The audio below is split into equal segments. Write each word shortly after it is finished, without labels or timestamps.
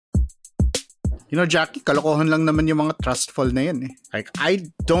You know, Jackie, kalokohan lang naman yung mga trust fall na yan eh. Like, I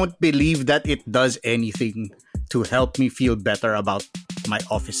don't believe that it does anything to help me feel better about my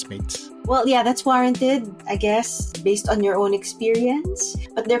office mates. Well, yeah, that's warranted, I guess, based on your own experience.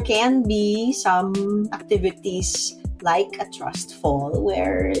 But there can be some activities like a trust fall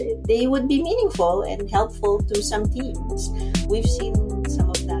where they would be meaningful and helpful to some teams. We've seen some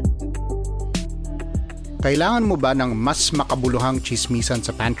of that too. Kailangan mo ba ng mas makabuluhang chismisan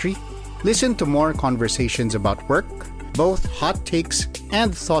sa pantry? Listen to more conversations about work, both hot takes and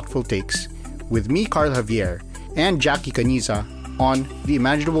thoughtful takes, with me, Carl Javier, and Jackie Caniza on The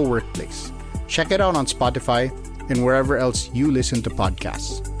Imaginable Workplace. Check it out on Spotify and wherever else you listen to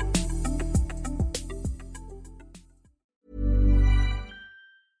podcasts.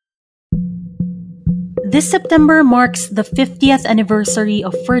 This September marks the 50th anniversary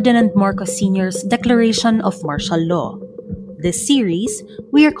of Ferdinand Marcos Sr.'s declaration of martial law. This series,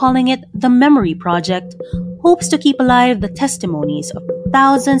 we are calling it The Memory Project, hopes to keep alive the testimonies of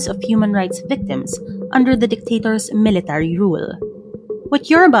thousands of human rights victims under the dictator's military rule.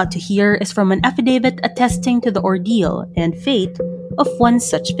 What you're about to hear is from an affidavit attesting to the ordeal and fate of one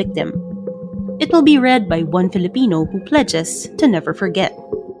such victim. It will be read by one Filipino who pledges to never forget.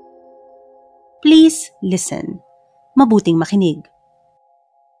 Please listen. Mabuting makinig.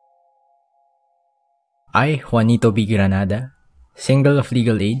 I, Juanito B. Granada, single of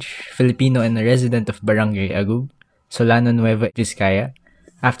legal age, Filipino and a resident of Barangay Agub, Solano Nueva Vizcaya,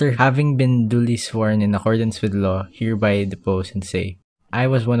 after having been duly sworn in accordance with law, hereby depose and say, I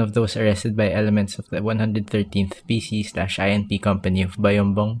was one of those arrested by elements of the 113th PC/INP Company of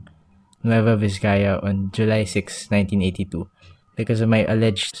Bayombong, Nueva Vizcaya on July 6, 1982, because of my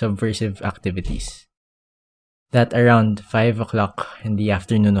alleged subversive activities. That around 5 o'clock in the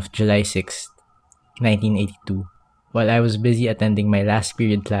afternoon of July 6, 1982, while I was busy attending my last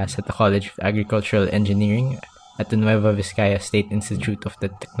period class at the College of Agricultural Engineering at the Nueva Vizcaya State Institute of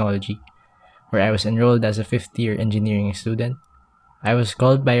Technology, where I was enrolled as a fifth-year engineering student, I was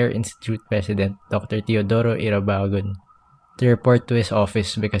called by our institute president, Dr. Teodoro Irabagon, to report to his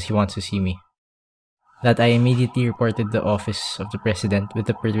office because he wants to see me. That I immediately reported the office of the president with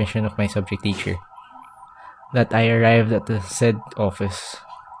the permission of my subject teacher. That I arrived at the said office.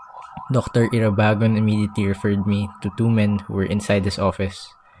 Dr. Irabagon immediately referred me to two men who were inside his office,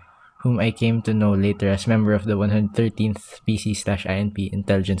 whom I came to know later as member of the 113th PC/INP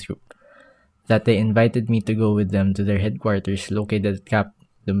Intelligence Group. That they invited me to go with them to their headquarters located at Cap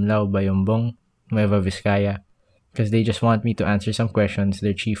Dumlao, Bayombong, Nueva Vizcaya, because they just want me to answer some questions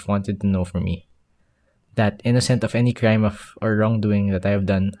their chief wanted to know from me. That, innocent of any crime or wrongdoing that I have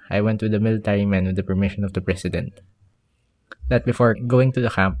done, I went with the military men with the permission of the president. That before going to the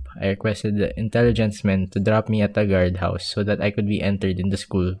camp, I requested the intelligence men to drop me at the guardhouse so that I could be entered in the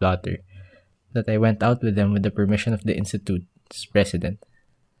school blotter. That I went out with them with the permission of the institute's president.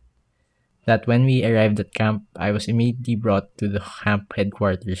 That when we arrived at camp, I was immediately brought to the camp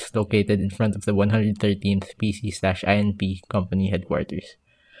headquarters located in front of the 113th PC/INP Company headquarters,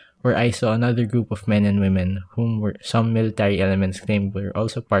 where I saw another group of men and women whom some military elements claimed were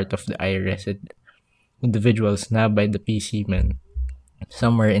also part of the arrested individuals nabbed by the PC men,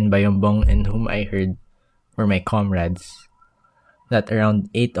 somewhere in Bayombong, and whom I heard were my comrades. That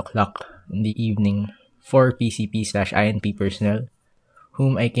around 8 o'clock in the evening, 4 PCP/INP personnel,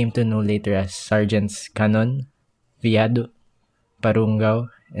 whom I came to know later as Sergeants Canon, Viado,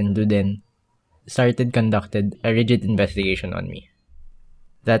 Parungao, and Duden, conducted a rigid investigation on me.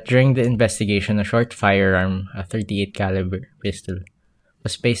 That during the investigation, a short firearm, a .38 caliber pistol,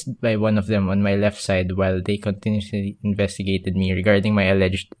 was placed by one of them on my left side while they continuously investigated me regarding my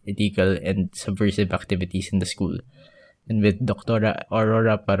alleged illegal and subversive activities in the school. And with Dr.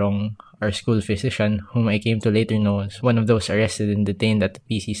 Aurora Parong, our school physician, whom I came to later know as one of those arrested and detained at the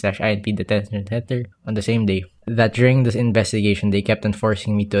PC/INP detention center on the same day, that during this investigation they kept on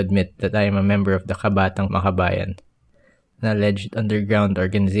forcing me to admit that I am a member of the Kabatang Makabayan, an alleged underground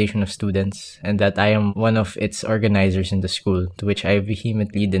organization of students, and that I am one of its organizers in the school, to which I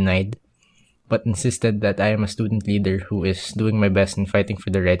vehemently denied, but insisted that I am a student leader who is doing my best in fighting for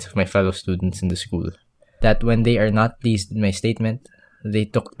the rights of my fellow students in the school. That when they are not pleased with my statement, they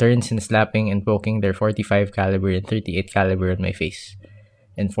took turns in slapping and poking their .45 caliber and .38 caliber on my face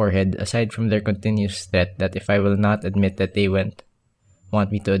and forehead, aside from their continuous threat that if I will not admit that they want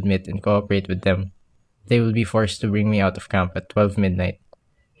me to admit and cooperate with them, they will be forced to bring me out of camp at 12 midnight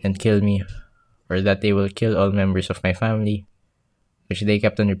and kill me, or that they will kill all members of my family, which they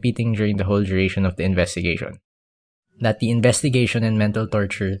kept on repeating during the whole duration of the investigation. That the investigation and mental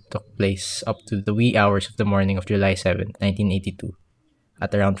torture took place up to the wee hours of the morning of July 7, 1982,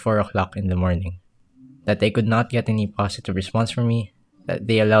 at around 4 o'clock in the morning. that they could not get any positive response from me, that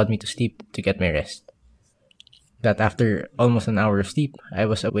they allowed me to sleep to get my rest. That after almost an hour of sleep, I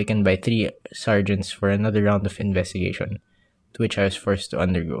was awakened by 3 sergeants for another round of investigation, to which I was forced to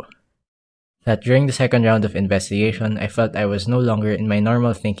undergo. That during the second round of investigation, I felt I was no longer in my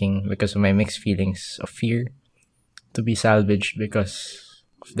normal thinking because of my mixed feelings of fear, to be salvaged because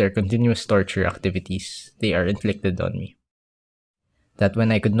of their continuous torture activities they are inflicted on me. That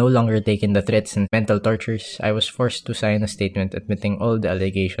when I could no longer take in the threats and mental tortures, I was forced to sign a statement admitting all the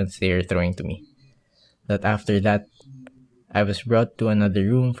allegations they are throwing to me. That after that, I was brought to another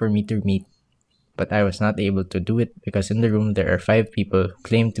room for me to meet, but I was not able to do it because in the room there are 5 people who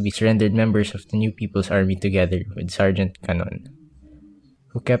claim to be surrendered members of the New People's Army together with Sergeant Canon,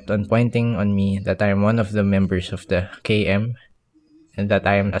 who kept on pointing on me that I am one of the members of the KM and that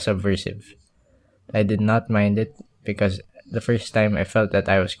I am a subversive. I did not mind it because the first time I felt that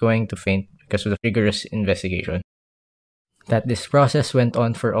I was going to faint because of the rigorous investigation. That this process went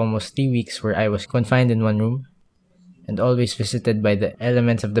on for almost 3 weeks where I was confined in one room and always visited by the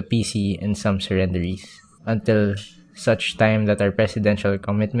elements of the PC and some surrenderies, until such time that our presidential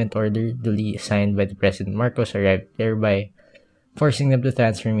commitment order duly signed by the President Marcos arrived, thereby forcing them to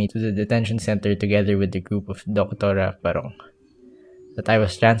transfer me to the detention center together with the group of Doctora Parong. That I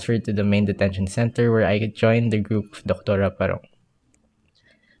was transferred to the main detention center where I could join the group of Doctora Parong.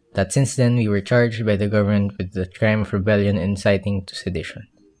 That since then we were charged by the government with the crime of rebellion and inciting to sedition.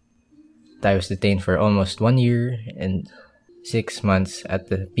 That I was detained for almost 1 year and 6 months at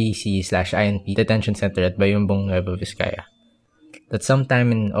the PC/INP detention center at Bayumbong, Nueva Vizcaya. That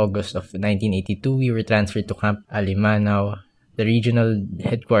sometime in August of 1982 we were transferred to Camp Alimanao, the regional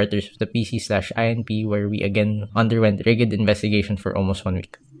headquarters of the PC/INP, where we again underwent rigid investigation for almost 1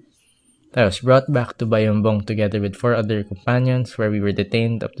 week. I was brought back to Bayumbong together with 4 other companions, where we were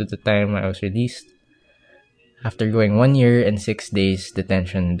detained up to the time I was released, after going 1 year and 6 days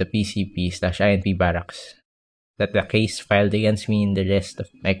detention in the PCP/INP barracks. That the case filed against me and the rest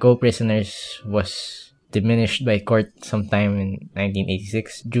of my co-prisoners was diminished by court sometime in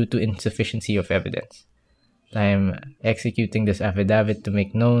 1986 due to insufficiency of evidence. I am executing this affidavit to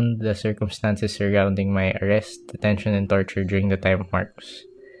make known the circumstances surrounding my arrest, detention, and torture during the time of Marcos.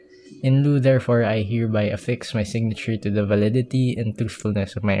 In lieu, therefore, I hereby affix my signature to the validity and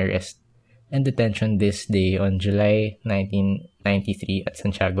truthfulness of my arrest and detention this day on July 1993 at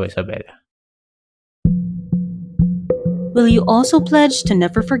Santiago, Isabela. Will you also pledge to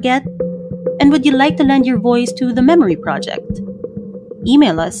never forget? And would you like to lend your voice to the Memory Project?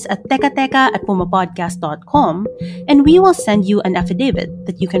 Email us at tekateka@pumapodcast.com and we will send you an affidavit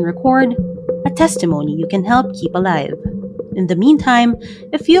that you can record, a testimony you can help keep alive. In the meantime,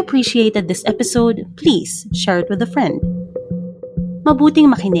 if you appreciated this episode, please share it with a friend. Mabuting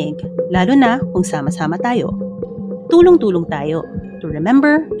makinig, lalo na kung sama-sama tayo. Tulong-tulong tayo to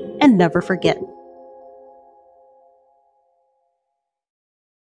remember and never forget.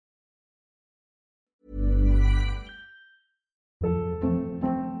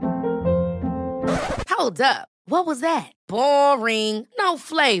 Hold up. What was that? Boring. No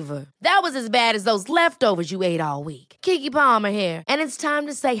flavor. That was as bad as those leftovers you ate all week. Keke Palmer here, and it's time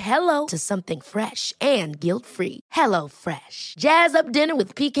to say hello to something fresh and guilt-free. Hello Fresh. Jazz up dinner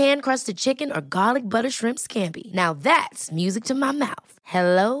with pecan-crusted chicken or garlic butter shrimp scampi. Now that's music to my mouth.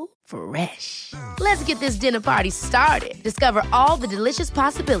 Hello Fresh. Let's get this dinner party started. Discover all the delicious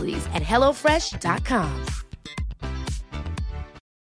possibilities at HelloFresh.com.